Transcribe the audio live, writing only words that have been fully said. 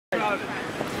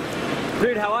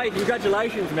Dude, how are you?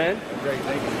 Congratulations, man. Great,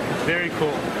 thank you. Very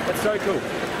cool. That's so cool.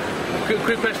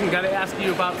 Quick question, gotta ask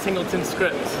you about Singleton's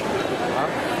script. Huh?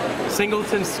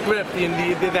 Singleton's script,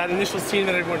 that initial scene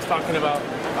that everyone's talking about.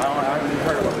 I haven't even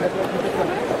heard about that.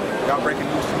 Y'all breaking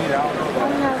news to me that I don't know about.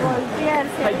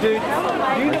 Hey dude,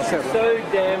 you look so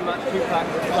damn much Tupac,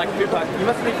 like Tupac. You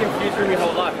must be confused from your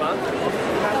whole life, huh?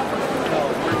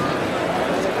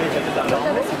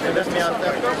 That's me out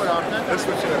there. Let's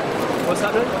switch it up. What's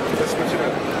happening? Let's switch it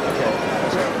up.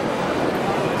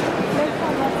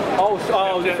 Oh,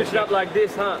 switch it up like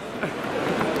this, huh?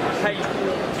 Hey,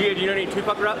 Gia, do you know any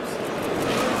Tupac raps?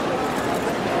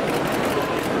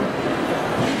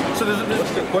 So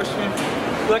what's the question?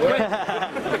 The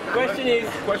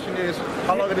question is,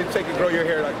 how long did it take to grow your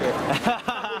hair like that? a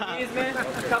couple years, man. A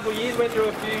couple years, went through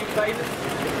a few phases.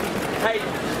 Hey,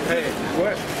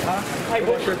 what? Huh? Hey,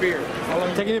 What's your beard?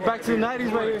 Taking it back to the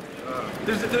 90s right here.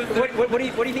 What do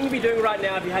you think you'd be doing right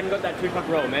now if you hadn't got that Tupac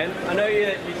role, man? I know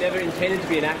you never intended to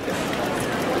be an actor.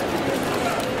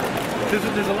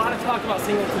 There's a lot of talk about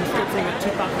Singleton's script saying that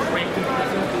Tupac was raped in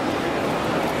prison.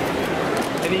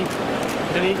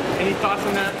 Any thoughts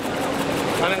on that?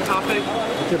 On that topic?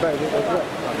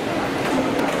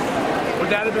 Would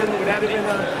that have been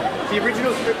the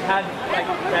original script had like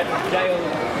that jail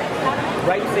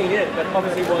rape scene in it, but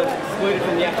obviously was excluded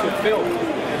from the actual film.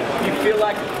 You feel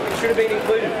like it should have been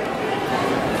included?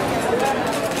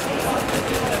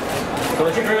 So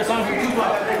let's hear a song from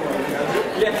Tupac.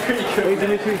 Yeah, pretty good.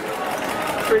 Demetrius.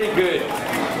 Pretty good.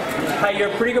 Hey,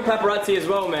 you're a pretty good paparazzi as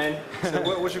well, man. So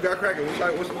what you got cracking?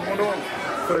 What's going on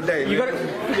for the day? You got to.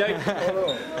 Hold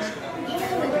on.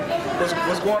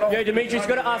 What's going on? Yo, Demetrius, you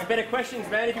got to ask better questions,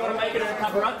 man, if you want to make it as a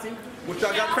paparazzi. What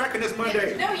y'all got cracking this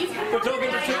Monday? No, you can't. We're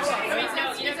talking to Tupac.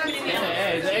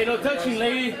 Hey, ain't no touching,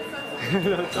 lady.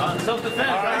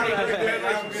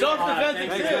 Self-defense. Self-defense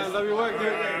exists. Love your work,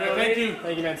 dude. Thank you.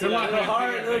 Thank you, man. Good luck.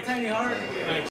 Little tiny heart.